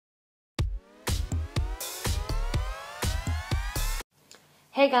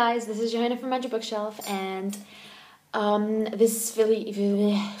Hey guys, this is Johanna from Magic Bookshelf, and this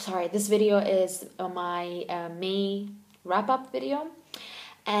video is my May wrap-up video.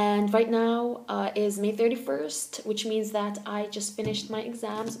 And right now is May 31st, which means that I just finished my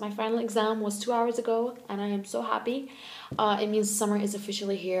exams. My final exam was 2 hours ago, and I am so happy. It means summer is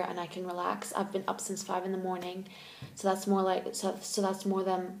officially here and I can relax. I've been up since 5 in the morning, so that's more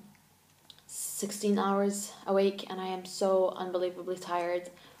than 16 hours awake, and I am so unbelievably tired.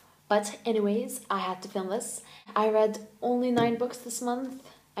 But anyways, I had to film this. I read only 9 books this month.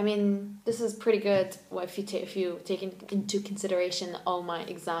 I mean, this is pretty good if you take into consideration all my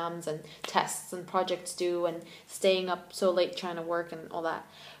exams and tests and projects due and staying up so late trying to work and all that.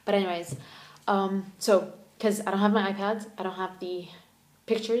 But anyways, so because I don't have my iPad, I don't have the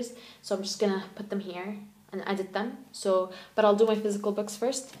pictures, so I'm just gonna put them here and edit them. But I'll do my physical books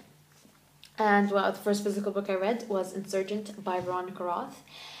first. And the first physical book I read was Insurgent by Veronica Roth,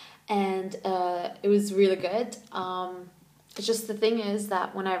 and it was really good. It's just the thing is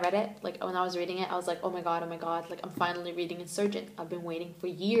that when I read it, like when I was reading it, I was like, oh my god, like I'm finally reading Insurgent. I've been waiting for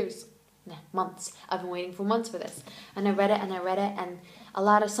months. I've been waiting for months for this. And I read it,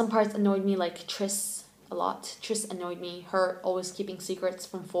 and some parts annoyed me, like Triss a lot. Triss annoyed me, her always keeping secrets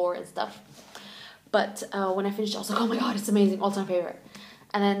from 4 and stuff. But when I finished, I was like, oh my god, it's amazing, all-time favorite.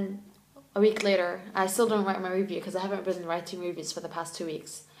 And then a week later, I still don't write my review because I haven't been writing reviews for the past 2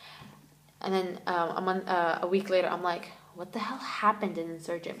 weeks. And then a week later, I'm like, what the hell happened in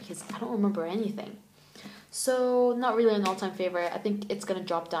Insurgent? Because I don't remember anything. So, not really an all-time favorite. I think it's going to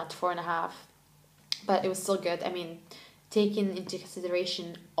drop down to 4.5. But it was still good. I mean, taking into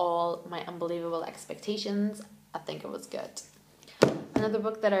consideration all my unbelievable expectations, I think it was good. Another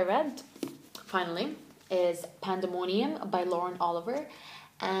book that I read, finally, is Pandemonium by Lauren Oliver.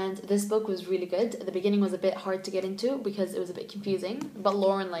 And this book was really good. The beginning was a bit hard to get into because it was a bit confusing. But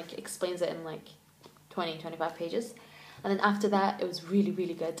Lauren explains it in 20-25 pages. And then after that, it was really,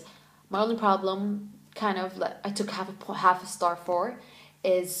 really good. My only problem, I took half a star for,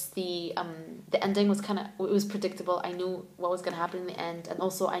 is the ending was it was predictable. I knew what was going to happen in the end. And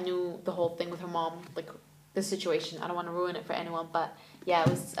also I knew the whole thing with her mom, the situation. I don't want to ruin it for anyone. But yeah, it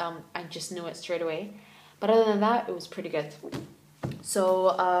was, I just knew it straight away. But other than that, it was pretty good. So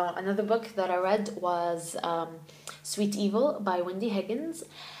another book that I read was Sweet Evil by Wendy Higgins.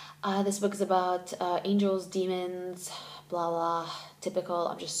 This book is about angels, demons, blah blah, typical.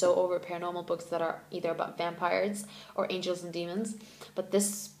 I'm just so over paranormal books that are either about vampires or angels and demons. But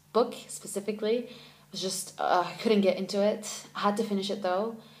this book specifically was just, I couldn't get into it. I had to finish it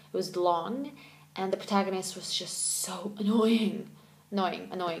though. It was long, and the protagonist was just so annoying.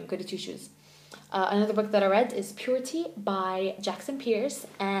 Goody two shoes. Another book that I read is Purity by Jackson Pearce,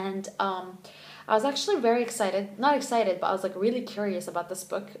 and I was actually very excited. Not excited, but I was really curious about this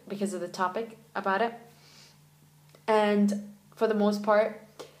book because of the topic about it. And for the most part,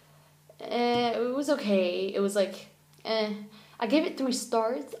 it was okay. It was I gave it 3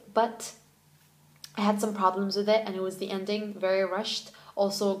 stars, but I had some problems with it, and it was the ending, very rushed.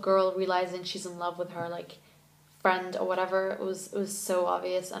 Also, a girl realizing she's in love with her friend or whatever. It was so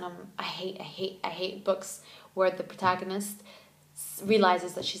obvious, and I hate books where the protagonist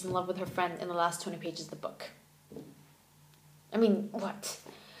realizes that she's in love with her friend in the last 20 pages of the book. I mean, what?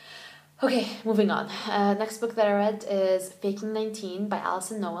 Okay, moving on. Next book that I read is Faking 19 by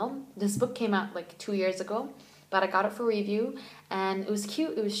Alyson Noel. This book came out 2 years ago, but I got it for review, and it was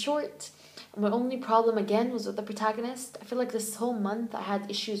cute, it was short. My only problem again was with the protagonist. I feel like this whole month I had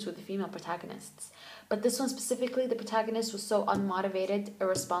issues with the female protagonists. But this one specifically, the protagonist was so unmotivated,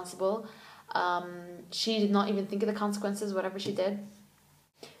 irresponsible. She did not even think of the consequences, whatever she did.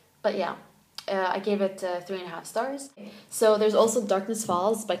 But yeah, I gave it 3.5 stars. So there's also Darkness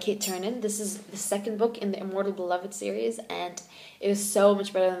Falls by Cate Tiernan. This is the second book in the Immortal Beloved series, and it was so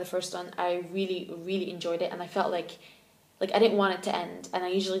much better than the first one. I really, really enjoyed it, and I felt like I didn't want it to end, and I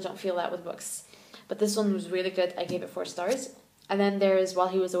usually don't feel that with books. But this one was really good. I gave it 4 stars. And then there's While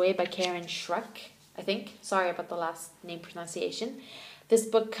He Was Away by Schreck, I think. Sorry about the last name pronunciation. This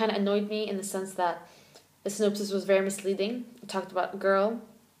book kind of annoyed me in the sense that the synopsis was very misleading. It talked about a girl.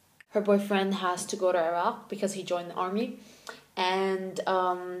 Her boyfriend has to go to Iraq because he joined the army. And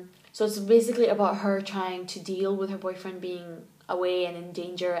so it's basically about her trying to deal with her boyfriend being away and in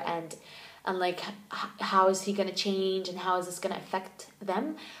danger, and how is he going to change and how is this going to affect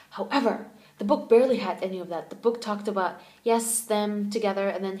them. However, the book barely had any of that. The book talked about, yes, them together,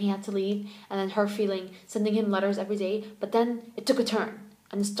 and then he had to leave, and then her sending him letters every day, but then it took a turn,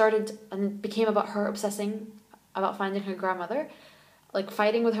 and it became about her obsessing about finding her grandmother. like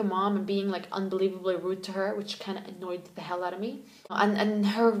fighting with her mom and being like unbelievably rude to her, which kind of annoyed the hell out of me. And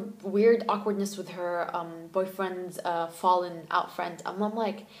her weird awkwardness with her boyfriend's fallen out friend. I'm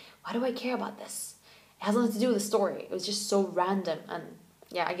like, why do I care about this? It has nothing to do with the story. It was just so random. And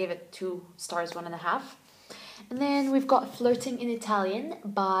yeah, I gave it 2 stars, 1.5. And then we've got Flirting in Italian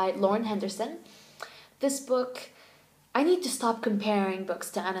by Lauren Henderson. This book, I need to stop comparing books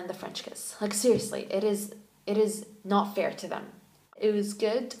to Anne and the French Kiss. Like seriously, it is not fair to them. It was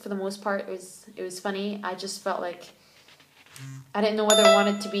good for the most part. It was funny. I just felt like I didn't know whether it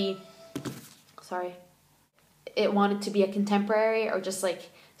wanted to be it wanted to be a contemporary or just like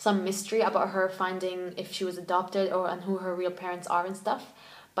some mystery about her finding if she was adopted or and who her real parents are and stuff.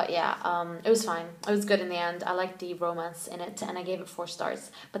 But yeah, it was fine. It was good in the end. I liked the romance in it and I gave it 4 stars.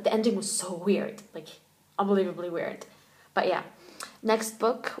 But the ending was so weird, like unbelievably weird. But yeah. Next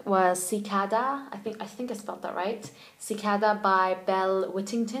book was Cicada. I think I spelled that right. Cicada by Belle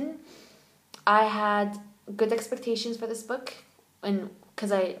Whittington. I had good expectations for this book and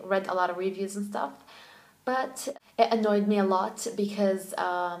because I read a lot of reviews and stuff. But it annoyed me a lot because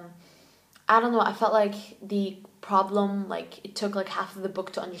I don't know, I felt like the problem, like it took like half of the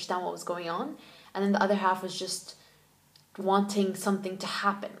book to understand what was going on, and then the other half was just wanting something to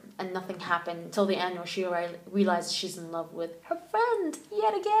happen, and nothing happened until the end where she realized she's in love with her friend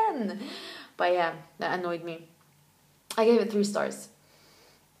yet again. But yeah, that annoyed me. I gave it 3 stars.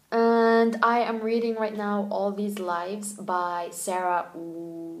 And I am reading right now All These Lives by Sarah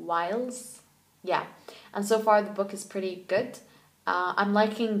Wiles. Yeah, and so far the book is pretty good. I'm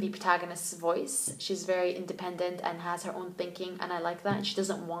liking the protagonist's voice. She's very independent and has her own thinking, and I like that. And she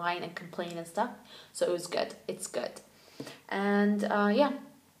doesn't whine and complain and stuff. So it was good. It's good. And yeah,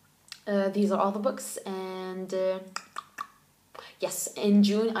 these are all the books. And yes, in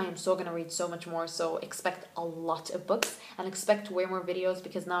June I am so gonna read so much more. So expect a lot of books and expect way more videos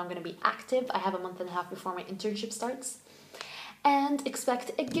because now I'm gonna be active. I have a month and a half before my internship starts. And expect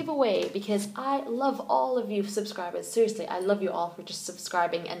a giveaway because I love all of you subscribers. Seriously, I love you all for just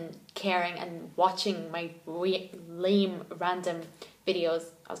subscribing and caring and watching my lame random videos.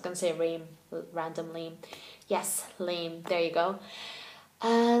 I was gonna say random lame. Yes, lame. There you go.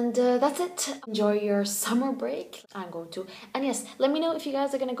 And that's it. Enjoy your summer break. I'm going to. And yes, let me know if you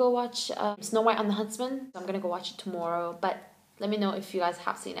guys are gonna go watch Snow White and the Huntsman. I'm gonna go watch it tomorrow. But let me know if you guys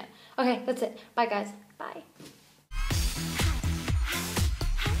have seen it. Okay, that's it. Bye guys. Bye.